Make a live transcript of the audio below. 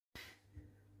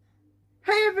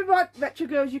everyone, Retro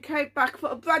Girls UK back for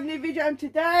a brand new video, and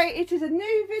today it is a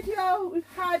new video. We've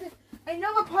had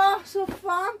another parcel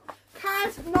from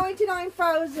Cas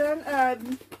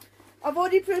 99,000. I've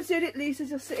already printed it.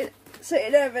 Lisa's just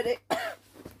sitting there ready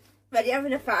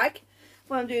having a fag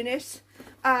while I'm doing this.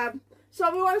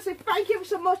 So we want to say thank you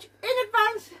so much in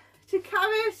advance to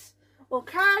Caris or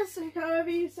Cas, however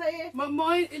you say it. My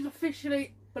mind is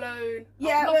officially blown.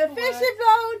 Yeah, we're officially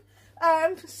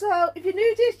blown. So if you're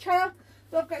new to this channel,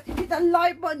 don't forget to hit that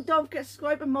like button, don't forget to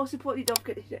subscribe, and most importantly, don't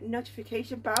forget to hit the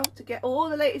notification bell to get all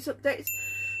the latest updates.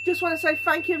 Just want to say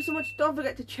thank you so much. Don't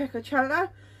forget to check our channel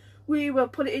out. We will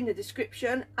put it in the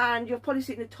description, and you'll probably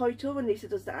see it in the title when Lisa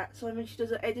does that. So when she does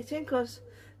the editing, because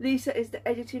Lisa is the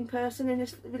editing person in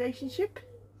this relationship.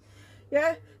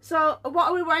 Yeah. So what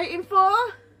are we waiting for?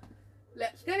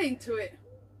 Let's get into it.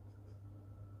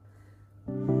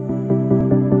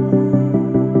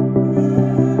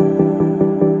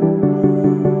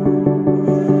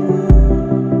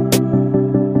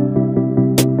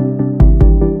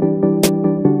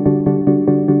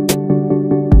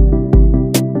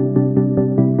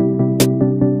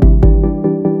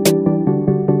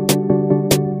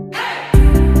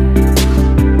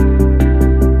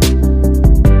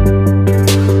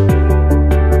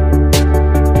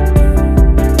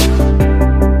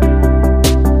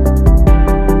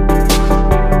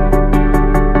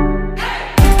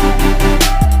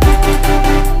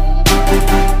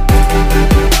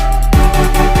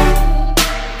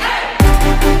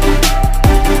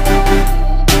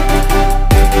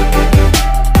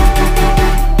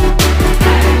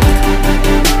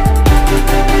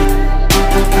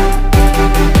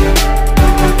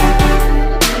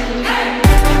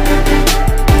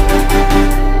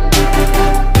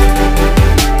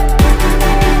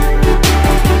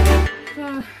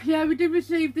 We did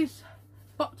receive this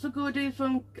box of goodies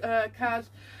from Cas.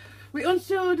 We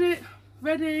unsealed it,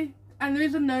 ready, and there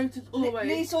is a note as always.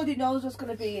 Lisa already knows what's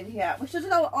going to be in here. Well, she doesn't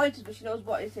know what items, but she knows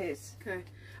what it is. Okay.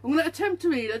 I'm going to attempt to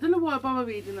read. I don't know why I bother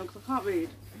reading them, because I can't read.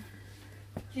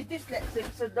 She's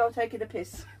dyslexic, so don't take it a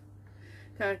piss.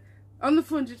 Okay. On the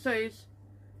front it says,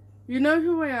 "You know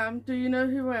who I am? Do you know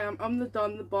who I am? I'm the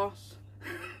Don, the boss,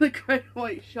 the great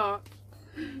white shark."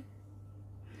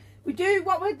 We do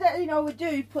what we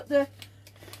do put the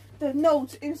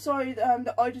notes inside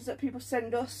the items that people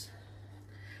send us.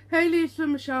 Hey Lisa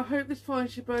and Michelle, hope this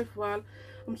finds you both well.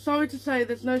 I'm sorry to say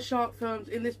there's no shark films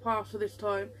in this parcel this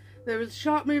time. There is a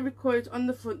shark movie quote on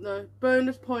the front though.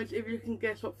 Bonus points if you can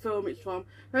guess what film it's from.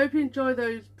 Hope you enjoy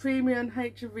those premium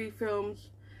HMV films.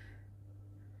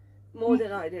 More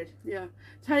than I did. Yeah.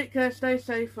 Take care, stay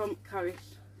safe from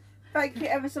Caris. Thank you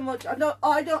ever so much. I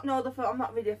don't know the film. I'm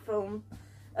not really a film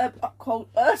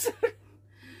quote person.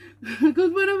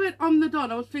 Because when I went on the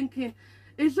Don, I was thinking,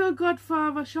 is there a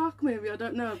Godfather shark movie I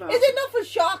don't know about? Is it not for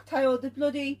Shark Tale? The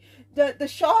bloody the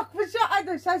shark was I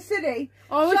know, so silly.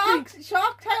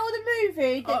 Shark Tale the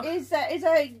movie that is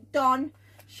a Don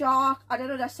shark. I don't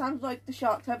know. That sounds like the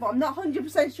Shark Tale, but I'm not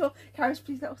 100% sure. Caris,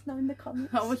 please let us know in the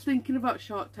comments. I was thinking about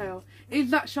Shark Tale.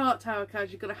 Is that Shark Tale,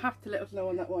 Caris? You're gonna have to let us know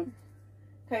on that one.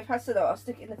 Okay, pass it out. I'll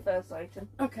stick it in the first item.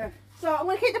 Okay. So I'm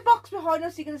going to keep the box behind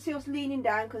us so you're going to see us leaning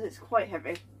down because it's quite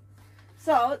heavy.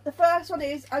 So the first one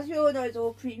is, as you all know, is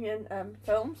all premium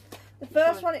films. The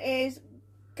first one is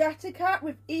Gattaca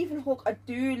with Ethan Hawke. I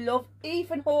do love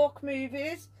Ethan Hawke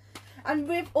movies. And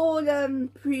with all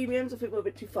premiums, I think we're a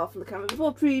bit too far from the camera. With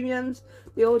all premiums,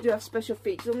 they all do have special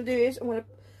features. What I'm going to do is I'm going to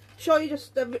show you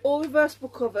just all reversible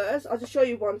covers. I'll just show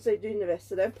you one so you're doing the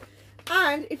rest of them.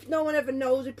 And if no one ever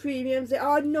knows the premiums, they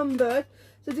are numbered.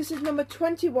 So this is number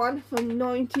 21 from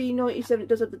 1997. It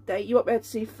does have the date. You won't be able to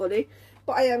see fully.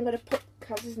 But I am going to put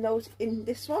Cas's note in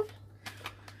this one.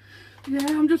 Yeah,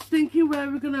 I'm just thinking where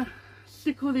we're going to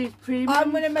stick all these premiums. I'm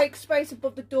going to make space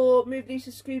above the door, move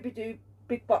Lisa's Scooby-Doo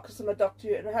big boxes on my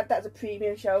doctor, and I had that as a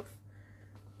premium shelf.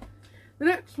 The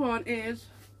next one is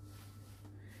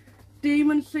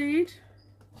Demon Seed.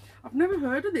 I've never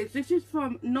heard of this. This is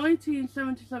from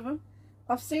 1977.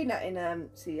 I've seen that in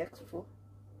CX before.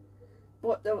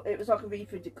 But it was like a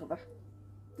reprinted cover.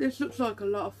 This looks like a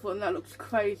lot of fun. That looks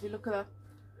crazy. Look at that.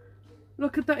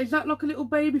 Look at that. Is that like a little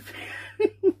baby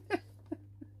thing?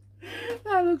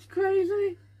 That looks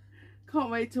crazy.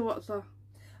 Can't wait to watch that.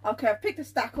 Okay, I've picked a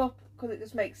stack up because it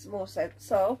just makes more sense.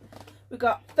 So, we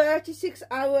got 36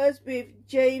 Hours with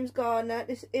James Garner.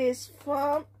 This is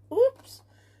from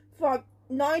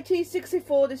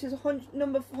 1964. This is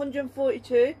number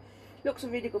 142. Looks a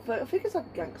really good photo. I think it's like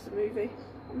a gangster movie.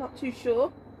 I'm not too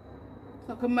sure. It's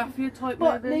like a mafia type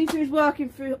but movie. Lisa is working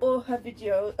through all her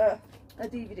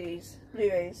DVDs,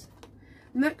 Blu-rays.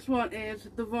 Next one is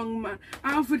The Wrong Man.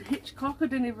 Alfred Hitchcock. I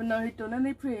didn't even know he'd done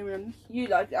any premiums. You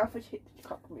like Alfred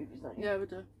Hitchcock movies, don't you? Yeah, we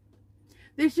do.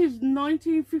 This is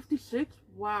 1956.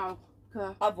 Wow.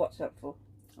 Okay. I've watched that before.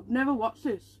 I've never watched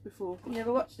this before. You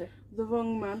never watched it? The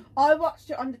Wrong Man. I watched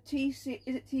it on the TC.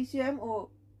 Is it TCM or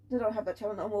they don't have that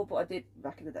channel no more? But I did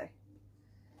back in the day.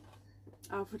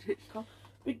 Alfred Hitchcock.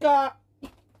 We got.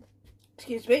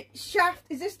 Excuse me. Shaft.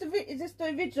 Is this the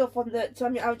original from the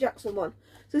Samuel L. Jackson one?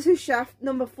 So this is Shaft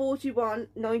number 41,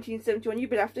 1971. You've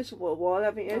been after this for a while,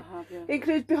 haven't you? I have, yeah. It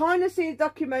includes behind the scenes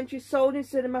documentaries, sold in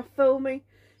cinema, filming,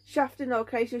 Shaft in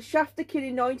location, Shaft the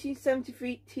Killing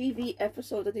 1973 TV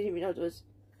episode. I didn't even know there was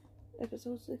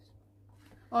episodes of this.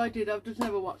 I did, I've just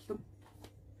never watched them.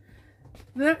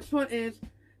 The next one is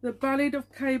The Ballad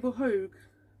of Cable Hogue.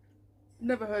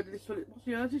 Never heard of this one. What's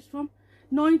the year is this from?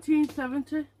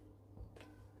 1970.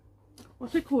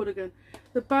 What's it called again?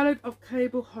 The Ballad of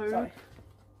Cable Hogue. Sorry.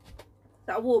 Is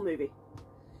that a war movie?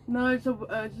 No, it's a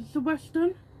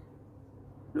western.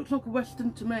 Looks like a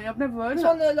western to me. I've never heard It's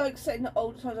of it. on the like set in the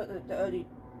old times, like the early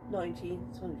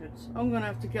 1900s. I'm gonna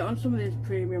have to get on some of these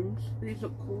premiums. These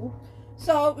look cool.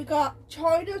 So we got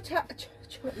Chinatown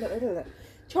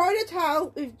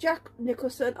with Jack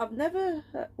Nicholson. I've never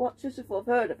watched this before. I've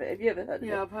heard of it. Have you ever heard of it?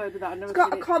 Yeah, I've heard of that. I've never It's got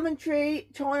seen a it. commentary,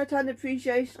 Chinatown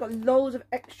appreciation. It's got loads of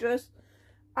extras,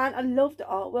 and I love the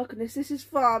artwork on this. This is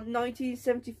from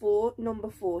 1974, number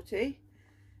 40.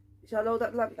 Shall I load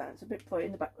that lamp down? It's a bit bright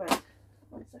in the background.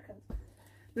 1 second.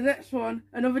 The next one,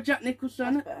 another Jack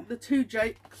Nicholson, The Two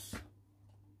Jakes.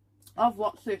 I've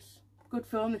watched this. Good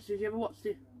film this is. You ever watched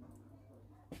it?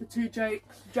 The Two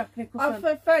Jakes, Jack Nicholson. I'm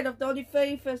afraid of the only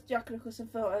very first Jack Nicholson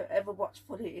film I ever watched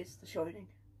fully is The Shining.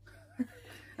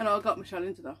 And I got Michelle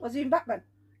into that. Was he in Batman?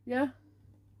 Yeah.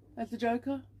 As the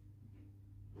Joker.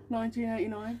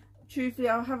 1989. Truthfully,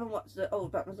 I haven't watched the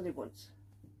old Batman only once.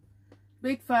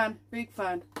 Big fan, big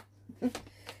fan.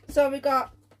 So we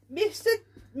got Mr.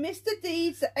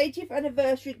 Deeds, the 80th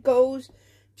anniversary goes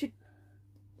to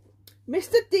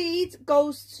Mr. Deeds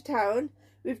Goes to Town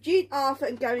with Gene Arthur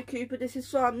and Gary Cooper. This is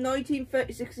from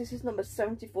 1936. This is number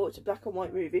 74. It's a black and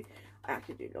white movie. I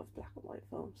actually do love black and white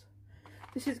films.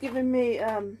 This is giving me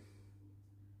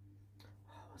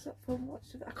what's that film I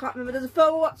watched? I can't remember. There's a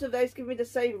film I watched today. It's giving me the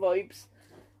same vibes.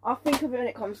 I'll think of it when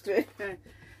it comes to it. Okay.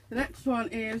 The next one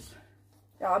is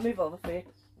Yeah, I'll move over for you.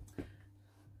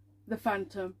 The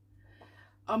Phantom.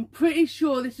 I'm pretty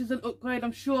sure this is an upgrade.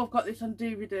 I'm sure I've got this on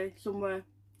DVD somewhere.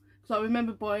 So I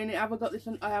remember buying it. Have I got this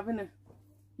on? I haven't it.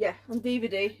 Yeah, on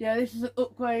DVD. Yeah, this is an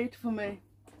upgrade for me.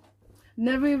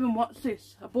 Never even watched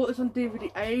this. I bought this on DVD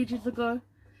ages ago.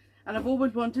 And I've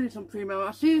always wanted this on premium.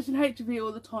 I see this in HMV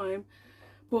all the time.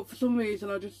 But for some reason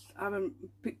I just haven't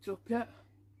picked it up yet.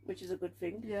 Which is a good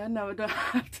thing. Yeah, no I don't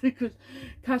have to because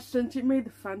Cass sent it me, The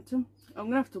Phantom. I'm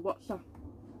going to have to watch that.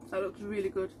 That looks really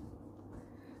good.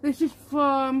 This is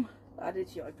from I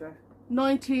did your eyebrow.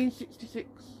 1966.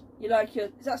 You like your...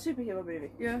 Is that a superhero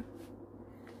movie? Yeah.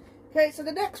 Okay, so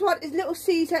the next one is Little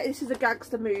Caesar. This is a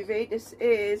gangster movie. This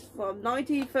is from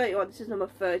 1931. This is number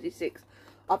 36.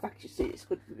 I've actually seen this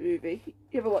good movie.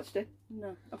 You ever watched it?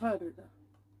 No, I've heard of it though.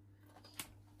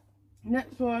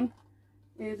 Next one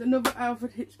is another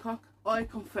Alfred Hitchcock, I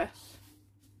Confess.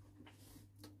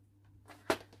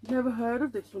 Never heard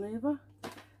of this one either.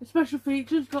 The special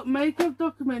features got makeup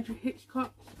documentary,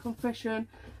 Hitchcock's Confession,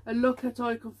 a look at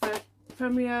I Confess,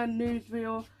 premiere,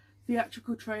 newsreel,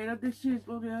 theatrical trailer. This is,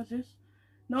 what year is this?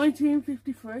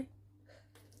 1953.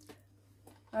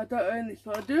 I don't own this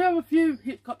one. I do have a few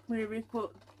Hitchcock movies,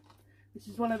 but this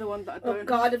is one of the ones that I don't. Oh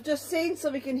God, I've just seen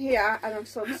something in here and I'm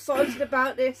so excited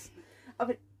about this. I've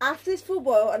been after this for a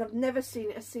while and I've never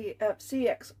seen a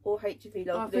CX or HMV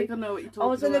locally. I think I know what you're talking about.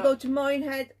 I was going to go to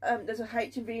Minehead. There's a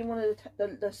HMV in one of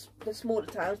the smaller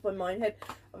towns by Minehead.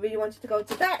 I really wanted to go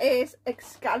to. That is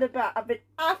Excalibur. I've been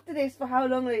after this for how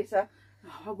long, Lisa?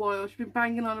 A while. She's been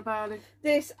banging on about it.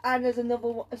 This and there's another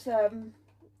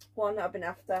one that I've been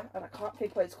after and I can't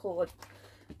think what it's called.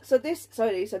 So this,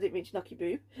 sorry Lisa, I didn't mean to knock your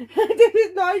boob. This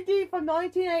is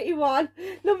 1981,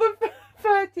 number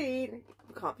 13.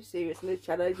 I can't be serious in this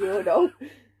channel, as you all know.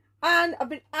 And I've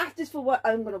been at this for what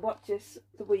I'm going to watch this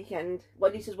the weekend.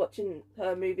 While Lisa's watching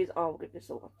her movies, I'll give this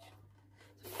a watch.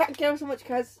 Thank you so much,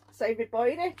 Kaz. Save me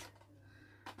buying it.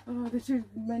 Oh, this is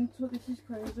mental. This is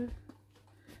crazy.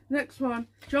 Next one,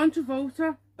 John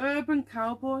Travolta, Urban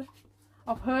Cowboy.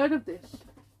 I've heard of this.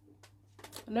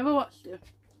 I never watched it.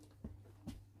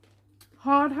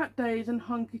 Hard Hat Days and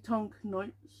Honky Tonk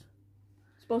Nights.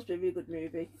 It's supposed to be a really good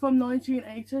movie. From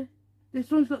 1980. This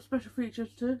one's got special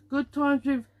features too. Good Times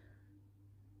with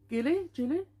Gilly,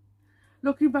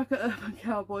 Looking back at Urban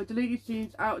Cowboy, deleted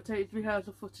scenes, outtakes,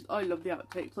 rehearsal footage. I love the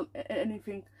outtakes on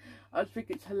anything. I just think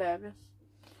it's hilarious.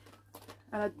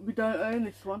 And we don't own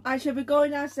this one. I should be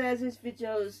going downstairs. This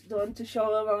video's done to show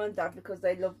her mum and dad because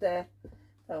they love their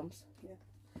films. Yeah.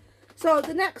 So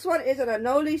the next one is, and I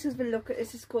know Lisa's been looking at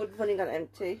this, is called Running on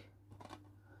Empty. Do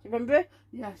you remember it?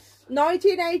 Yes.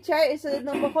 1988 is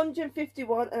number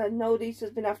 151, and I know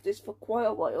Lisa's been after this for quite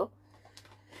a while.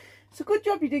 It's a good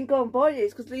job you didn't go and buy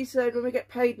this, because Lisa said when we get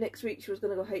paid next week she was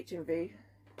going to go HMV.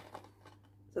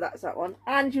 So that's that one.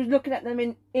 And she was looking at them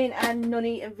in and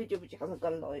non-eaten video, but she hasn't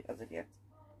got a live as of yet.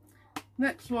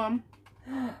 Next one.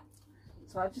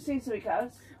 So I've just seen something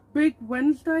else. Big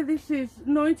Wednesday. This is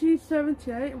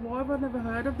 1978. Why have I never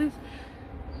heard of this?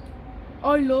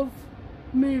 I love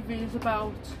movies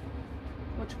about,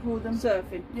 what do you call them?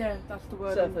 Surfing. Yeah, that's the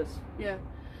word. Surfers. Yeah.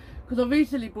 Because I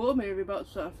recently bought a movie about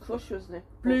surf. Crush, wasn't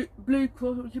it? Blue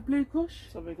Crush. Was it Blue Crush?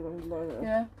 Something along the line.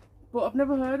 Yeah. But I've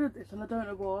never heard of this and I don't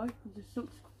know why. Because this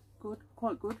looks good.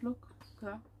 Quite good, look.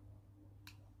 Okay.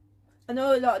 I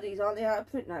know a lot of these aren't they out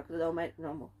of print now because they don't make them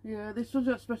normal. Yeah, this one's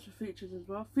got special features as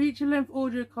well. Feature-length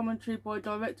audio commentary by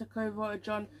director co-writer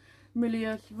John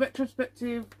Milius.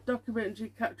 Retrospective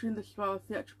documentary capturing the Swell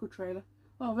theatrical trailer.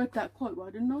 Oh, I read that quite well,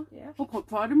 didn't I? Yeah. I'm quite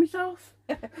proud of myself.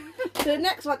 So the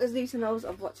next one, as Lisa knows,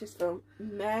 I've watched this film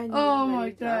many my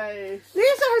times. days.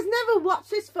 Lisa has never watched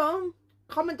this film.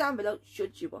 Comment down below,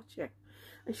 should you watch it?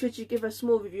 And should you give a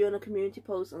small review on a community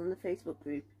post on the Facebook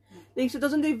group? Lisa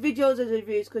doesn't do videos as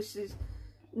reviews because she's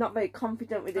not very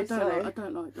confident with this. I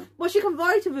don't like them. But she can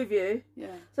write a review. Yeah.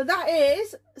 So that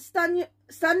is Stanley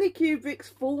Kubrick's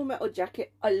Full Metal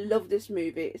Jacket. I love this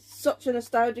movie. It's such a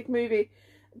nostalgic movie.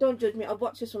 Don't judge me. I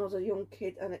watched this when I was a young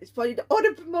kid, and it's probably the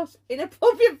most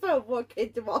inappropriate film for a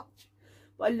kid to watch.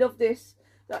 But I love this.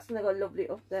 That's gonna go lovely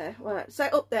up there. Well, I say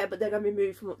up there, but they're gonna be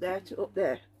moved from up there to up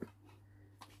there.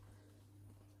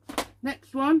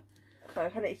 Next one.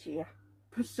 Okay,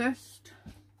 Possessed.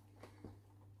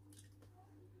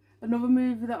 Another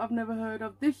movie that I've never heard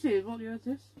of. This is, what year is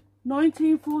this?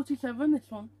 1947, this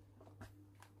one.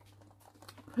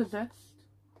 Possessed.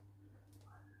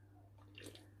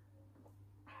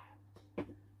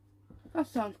 That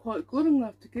sounds quite good. I'm going to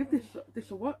have to give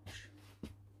this a watch.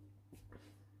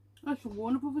 That's from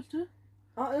Warner Brothers too.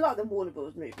 I like the Warner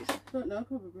Brothers movies. Don't know,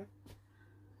 probably.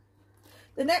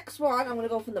 The next one, I'm going to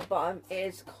go from the bottom,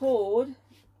 is called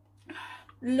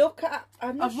Look At...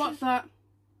 I've watched that.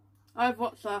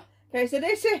 Okay, so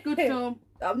this is... Good film.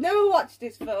 I've never watched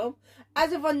this film.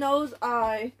 As everyone knows,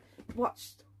 I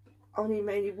watched only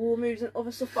mainly war movies and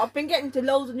other stuff. But I've been getting into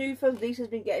loads of new films. Lisa's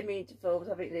been getting me into films,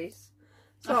 haven't you, Lisa?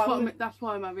 So that's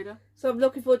why I married her. So I'm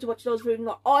looking forward to watching those films.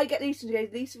 I get Lisa into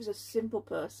games. Lisa is a simple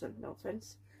person, no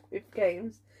offence, with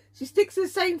games. She sticks to the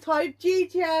same type.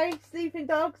 GTA, Sleeping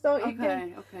Dogs, don't you?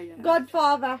 Okay, yeah.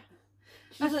 Godfather.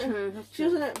 That's true.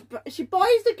 She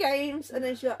buys the games and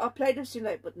then I play them soon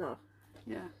late, but no.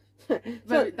 Yeah.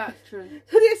 So, that's true.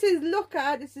 So this is Look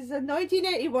At. This is a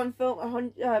 1981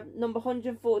 film, number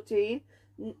 114.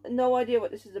 No idea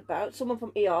what this is about. Someone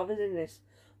from ER is in this.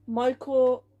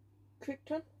 Michael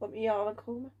Crichton from ER and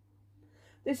Coma.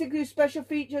 This includes special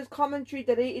features, commentary,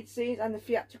 deleted scenes, and the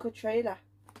theatrical trailer.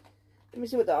 Let me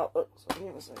see what the art looks on the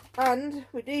other side. And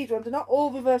with these ones, they're not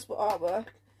all reversible artwork.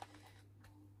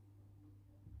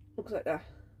 Looks like that.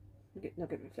 Not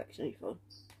get reflection of your phone.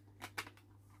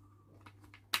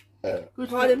 Good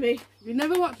Pardon me. If you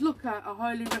never watched Look At, I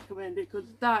highly recommend it because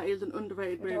that is an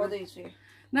underrated movie. All these for you.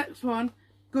 Next one,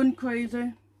 Gun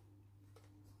Crazy.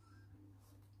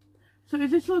 So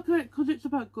is this like a, because it's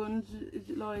about guns, is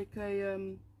it like a,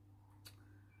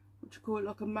 what do you call it,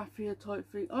 like a mafia type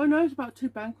thing? Oh no, it's about two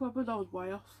bank robbers. I was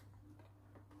way off.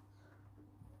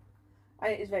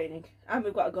 And it is raining. And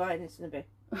we've got a guy in this in a bit.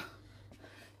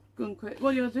 Gun Crazy.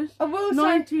 What year is this? I will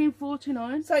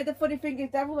 1949. So the funny thing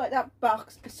is, devil like that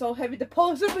box is so heavy, the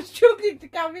person was struggling to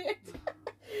carry it.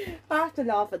 I have to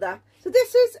laugh at that. So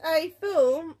this is a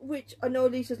film which I know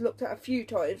Lisa's looked at a few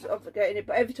times of getting it,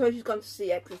 but every time she's gone to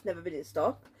see it because it's never been in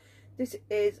stock. This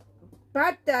is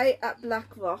Bad Day at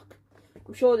Black Rock.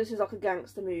 I'm sure this is like a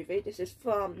gangster movie. This is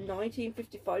from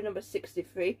 1955, number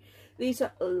 63.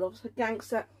 Lisa loves her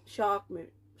gangster shark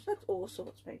movie. She likes all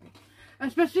sorts, maybe.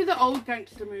 Especially the old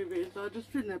gangster movies. I just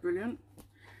think they're brilliant.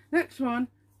 Next one,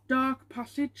 Dark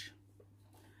Passage.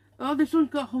 Oh, this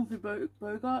one's got Humphrey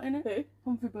Bogart in it. Who?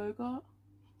 Humphrey Bogart.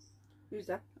 Who's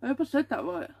that? I hope I said that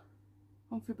right.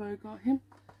 Humphrey Bogart. Him.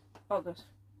 Oh, God.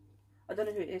 I don't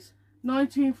know who it is.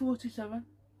 1947.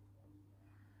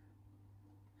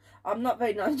 I'm not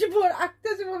very knowledgeable on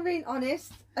actors, if I'm being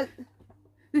honest.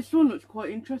 This one looks quite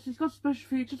interesting. It's got special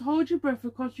features. Hold your breath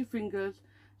across your fingers.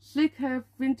 Slick hair,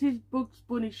 vintage Bugs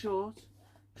Bunny short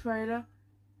trailer.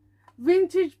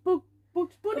 Vintage Bugs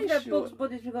Bunny short. Bugs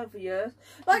Bunny's been going for years.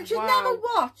 Like, she's never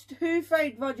watched Who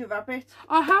Framed Roger Rabbit.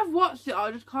 I have watched it,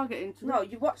 I just can't get into it. No,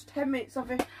 you watched 10 minutes of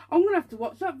it. I'm going to have to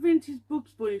watch that vintage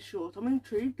Bugs Bunny short. I'm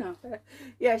intrigued now.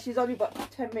 Yeah, she's only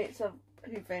watched 10 minutes of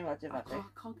Who Framed Roger Rabbit. I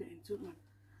can't get into it, man.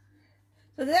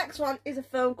 So the next one is a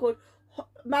film called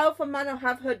Mouth and Man. I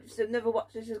have heard this, I've never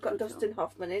watched this. It's got Dustin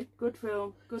Hoffman in. Good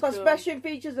film. Good So film. special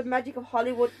features the magic of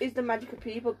Hollywood is the magic of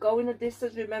people. Going a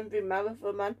distance, remembering Mouth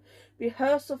Man.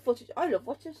 Rehearsal footage. I love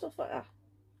watching stuff like that.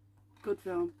 Good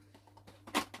film.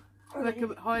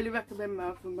 Highly recommend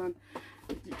Mouth and Man.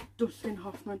 Dustin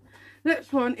Hoffman.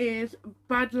 Next one is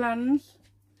Badlands.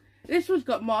 This one's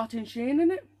got Martin Sheen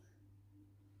in it.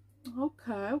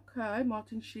 Okay,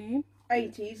 Martin Sheen.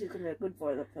 80s is going to be a good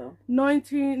violent film.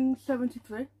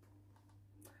 1973.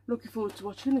 Looking forward to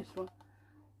watching this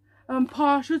one.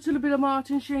 Partial to a bit of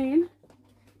Martin Sheen.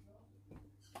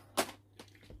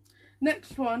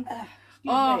 Next one.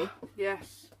 Excuse me.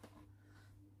 Yes.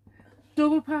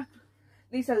 Double pack.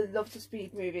 Lisa loves the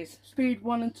speed movies. Speed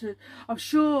 1 and 2. I'm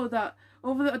sure that,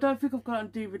 although I don't think I've got it on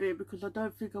DVD because I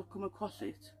don't think I've come across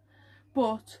it.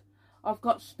 But I've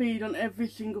got Speed on every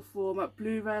single format.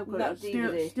 Blu-ray, I've got it on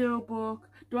Steelbook.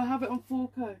 Do I have it on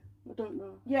 4K? I don't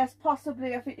know. Yes,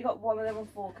 possibly. I think you got one of them on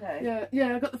 4K.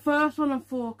 Yeah, I got the first one on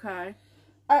 4K.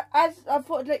 As I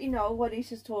thought I'd let you know while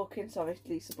Lisa's talking. Sorry,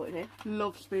 Lisa putting in.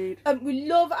 Love Speed. We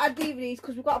love our DVDs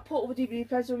because we've got a portable DVD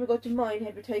player, so when we go to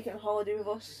Minehead, we take it on holiday with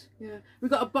us. Yeah. We've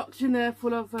got a box in there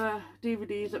full of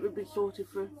DVDs that we've been sorted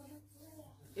through.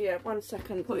 Yeah, 1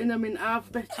 second. Putting them in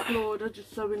alphabetical order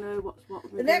just so we know what's what.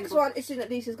 The next one is something that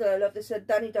Lisa's going to love. This is a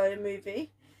Danny Dyer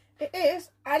movie. It is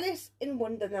Alice in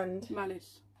Wonderland.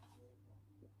 Malice.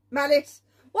 Why did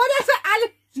I say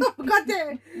Alice? Oh, God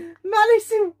damn.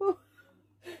 Malice in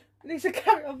Lisa,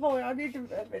 carry on boy. I need to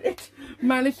a minute.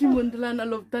 Malice in Wonderland. I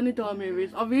love Danny Dyer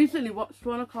movies. I recently watched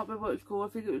one. I can't remember what it's called.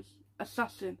 I think it was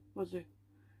Assassin, was it?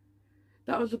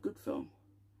 That was a good film.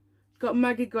 It's got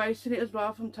Maggie Grace in it as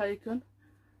well from Taken.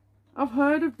 I've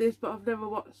heard of this, but I've never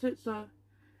watched it, so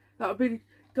that'll be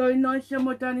going nicely on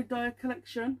my Danny Dyer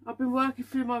collection. I've been working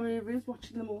through my movies,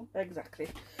 watching them all. Exactly.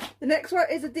 The next one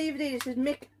is a DVD. This is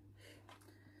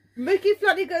Mickey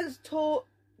Flanagan's Tour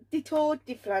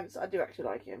de France. I do actually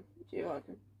like him. Do you like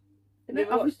him? Have you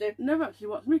ever watched him? Never actually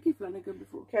watched Mickey Flanagan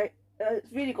before. Okay,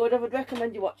 it's really good. I would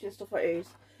recommend you watching stuff like his.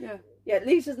 Yeah. Yeah,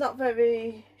 Lisa's not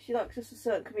very. She likes just a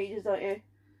certain comedians, don't you?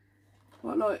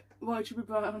 What, like White Should Be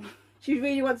Brown? She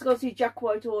really wants to go see Jack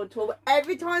Whitehall on tour, but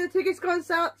every time the tickets go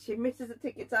out, she misses the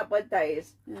tickets out by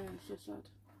days. Yeah, it's so sad.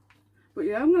 But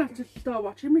yeah, I'm going to have to start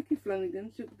watching Mickey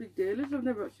Flanagan, see what the big deal is. I've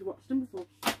never actually watched him before.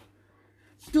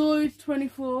 Stories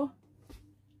 24.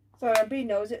 Sorry, I'm being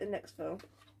nosy at the next film.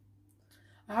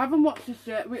 I haven't watched this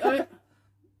yet.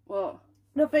 What?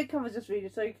 No, big covers just read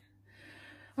it, so...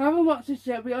 I haven't watched this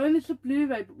yet. We own this on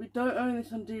Blu-ray, but we don't own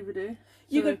this on DVD.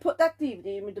 So you could put that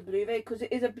DVD in with the Blu-ray, because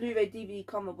it is a Blu-ray DVD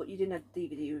combo, but you didn't have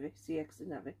DVD with it. CX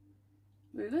didn't have it.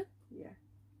 Really? Yeah.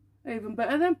 Even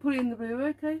better then, put it in the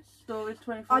Blu-ray case. Stories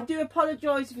 24. I do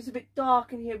apologise if it's a bit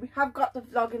dark in here. We have got the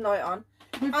vlogging light on.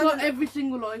 We've got every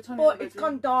single light on. But it's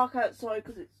gone dark outside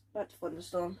because it's about to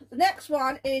thunderstorm. The next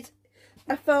one is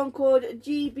a film called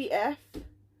GBF.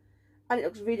 And it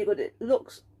looks really good. It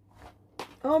looks...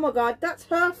 Oh my God, that's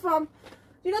her from...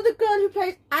 You know the girl who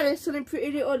plays Alison in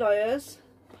Pretty Little Liars?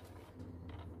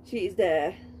 She is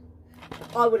there.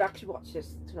 I would actually watch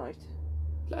this tonight.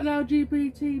 Is that an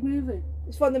LGBT movie?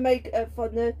 It's from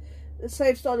the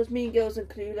same style as Mean Girls and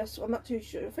Clueless. I'm not too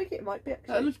sure. I think it might be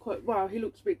actually. That looks quite... Wow, he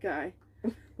looks a bit gay.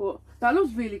 But that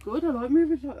looks really good. I like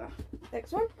movies like that.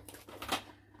 Next one.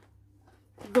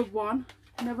 The One.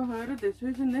 Never heard of this.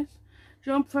 Who's in this?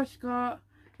 John Prescott,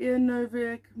 Ian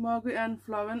Novick, Margaret Ann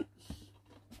Florence.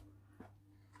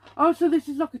 Oh, so this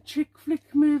is like a chick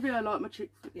flick movie. I like my chick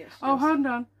flick. Yes. Oh, hold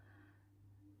on.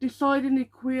 Decidedly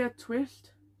Queer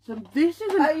Twist. So this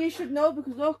is you should know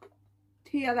because look,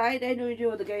 TLA, they know you do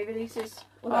all the gay releases.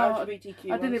 All the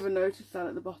LGBTQ I didn't even notice that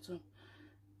at the bottom.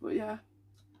 But yeah.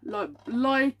 Love the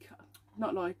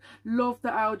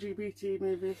LGBT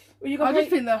movies. Well, I just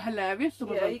think they're hilarious. Some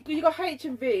of them. You got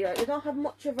HMV. Like, they don't have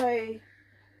much of a.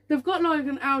 They've got like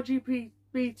an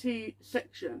LGBT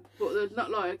section, but there's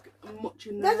not like much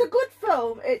in there. There's a good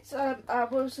film. It's I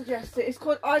will suggest it. It's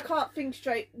called I Can't Think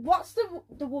Straight. What's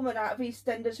the woman out of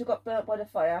EastEnders who got burnt by the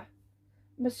fire?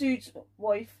 Masood's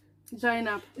wife.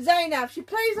 Zainab. She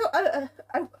plays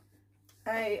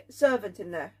a servant in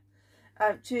there.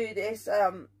 To this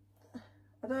I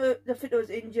don't know if it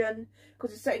was Indian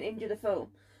because it's set in India the film,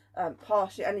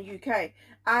 partially, and the UK,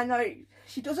 and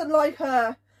she doesn't like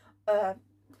her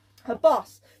her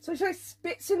boss. So she like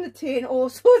spits in the tea and all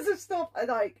sorts of stuff and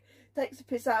like takes the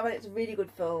piss out of it. It's a really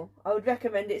good film. I would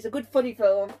recommend it. It's a good funny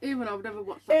film. Even I would never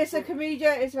watch that. It's a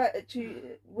comedian. It's about two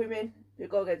women who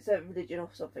go against their religion or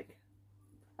something.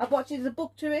 I've watched it. There's a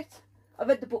book to it. I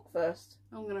read the book first.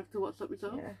 I'm gonna have to watch that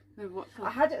myself. Yeah. Never watched that. I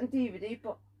had it on DVD,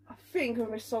 but I think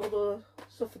when we sold all the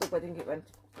stuff for the wedding, it went.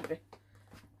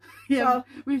 Yeah, so,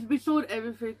 we sold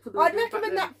everything for the I'd wedding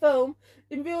recommend back that film.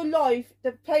 In real life,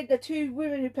 they played the two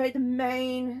women who played the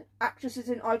main actresses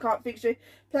in I Can't Fix You.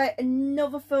 Play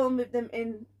another film with them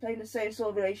in playing the same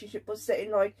sort of relationship, but set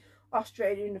in like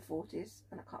Australia in the 40s,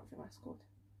 and I can't think what it's called.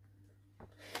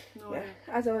 No, Yeah.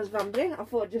 As I was rambling, I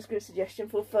thought I'd just give a suggestion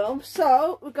for a film.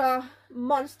 So we got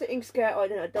Monster Inc. Scare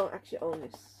Island. I don't actually own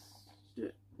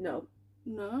this. No.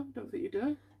 No, don't think you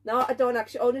do. No, I don't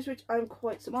actually own this, which I'm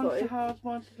quite surprised. Monster House,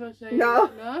 Monster First Aid. No.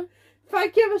 No.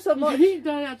 Thank you ever so much. You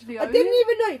don't actually own I didn't it.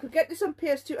 even know you could get this on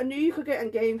PS2. I knew you could get it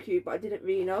on GameCube, but I didn't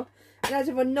really know. And as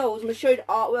everyone knows, I'm going to show you the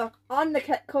artwork on the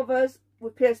covers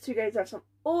with PS2 games. I have some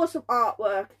awesome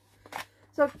artwork.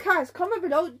 So, Kaz, comment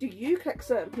below. Do you collect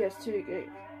certain PS2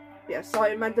 games? Yeah,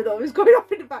 sorry, Mandalore is going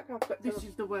off in the background. This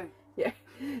is the way. Yeah.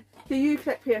 Do you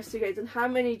collect PS2 games, and how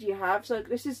many do you have? So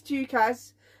this is to you,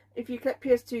 Kaz. If you collect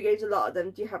PS2 games, a lot of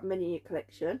them, do you have many in your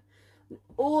collection?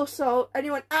 Also,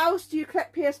 anyone else, do you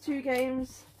collect PS2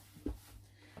 games?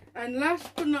 And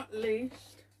last but not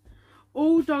least,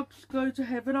 All Dogs Go to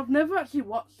Heaven. I've never actually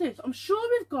watched this. I'm sure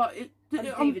we've got it. On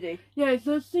DVD. Yeah, it's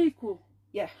a sequel.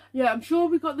 Yeah. Yeah, I'm sure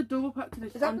we got the double pack to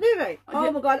this. Is that Blu-ray? Oh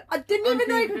yeah, my god, I didn't even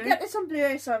know you could DVD. get this on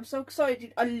Blu-ray, so I'm so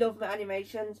excited. I love my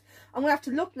animations. I'm going to have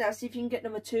to look now, see if you can get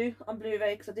number 2 on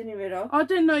Blu-ray, because I didn't even know. I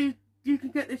didn't know you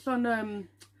could get this on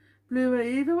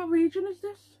Blu-ray either. What region is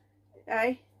this?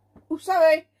 A. Oh,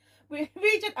 sorry.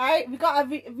 Region A. We got a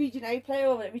Region A player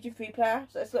or a Region 3 player,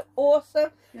 so it's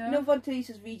awesome. Yeah. Another one to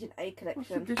Lisa's Region A What's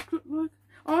the collection. disc look like?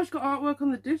 Oh, it's got artwork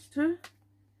on the disc too.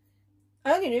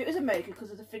 I only knew it was American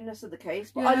because of the thinness of the case,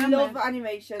 but Yeah, I love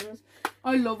animations.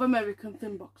 I love American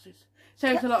thin boxes.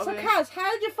 Saves a lot So, of it. Kaz,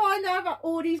 how did you find out about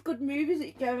all these good movies that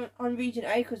you get on Region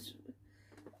A? Because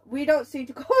we don't seem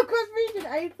to come across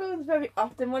Region A films very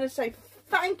often. I want to say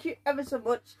thank you ever so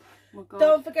much. Oh my God.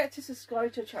 Don't forget to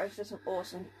subscribe to our channel for some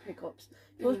awesome pickups.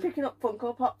 I was picking up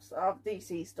Funko Pops of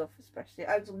DC stuff especially,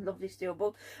 and some lovely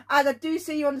Steelbook. And I do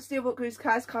see you on the Steelbook Groups,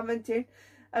 Kaz, commenting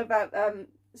about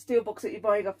Steelbooks that you're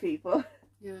buying off people.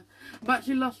 Yeah, I've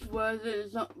actually lost words.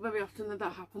 It's not very often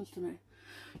that happens to me.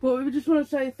 But we just want to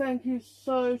say thank you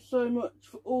so much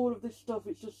for all of this stuff.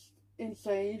 It's just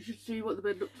insane. You should see what the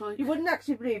bed looks like. You wouldn't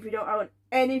actually believe we don't own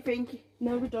anything.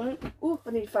 No, we don't. Oh,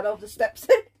 I nearly fell over the steps.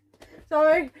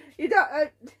 Sorry, you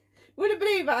don't. Wouldn't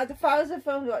believe that. The 1,000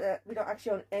 films like that. We don't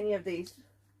actually own any of these.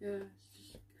 Yeah,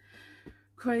 it's just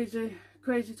crazy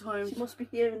times. She must be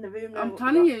here in the room now. I'm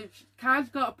telling you,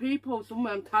 Kaz got a peephole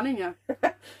somewhere. I'm telling you.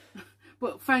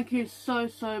 But thank you so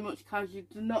much, Kaz. You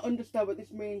do not understand what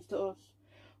this means to us.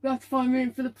 We have to find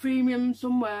room for the premium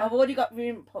somewhere. I've already got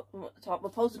room at the top. We'll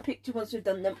post a picture once we've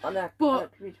done them on a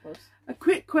community post. A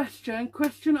quick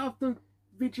question of the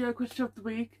video, question of the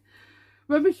week.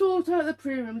 When we sort out the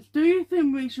premiums, do you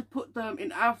think we should put them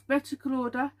in alphabetical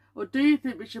order, or do you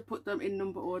think we should put them in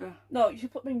number order? No, you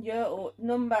should put them in year or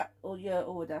number or year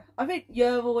order. I think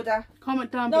year order. Comment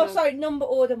down below. No, sorry, number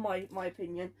order. My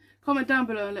opinion. Comment down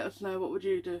below and let us know what would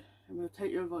you do, and we'll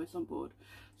take your advice on board.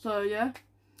 So yeah,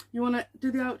 you want to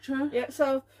do the outro? Yeah.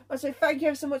 So I say thank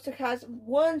you so much to Kaz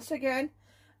once again.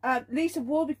 Lisa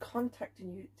will be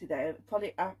contacting you today,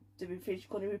 probably after we finish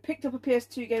recording. We picked up a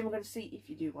PS2 game. We're going to see if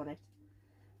you do want it,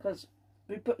 because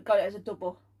we got it as a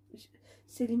double.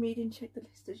 Silly me, didn't check the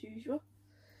list as usual.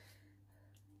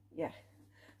 Yeah.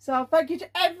 So thank you to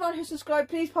everyone who subscribed.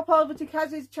 Please pop over to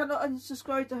Kaz's channel and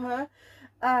subscribe to her.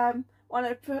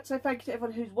 Want to say thank you to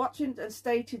everyone who's watching and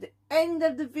stay to the end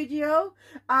of the video.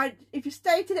 And if you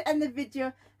stay to the end of the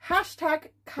video, hashtag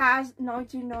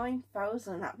Kaz99000.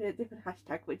 That'll be a different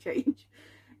hashtag we change.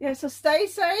 Yeah, so stay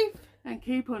safe And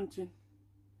keep hunting.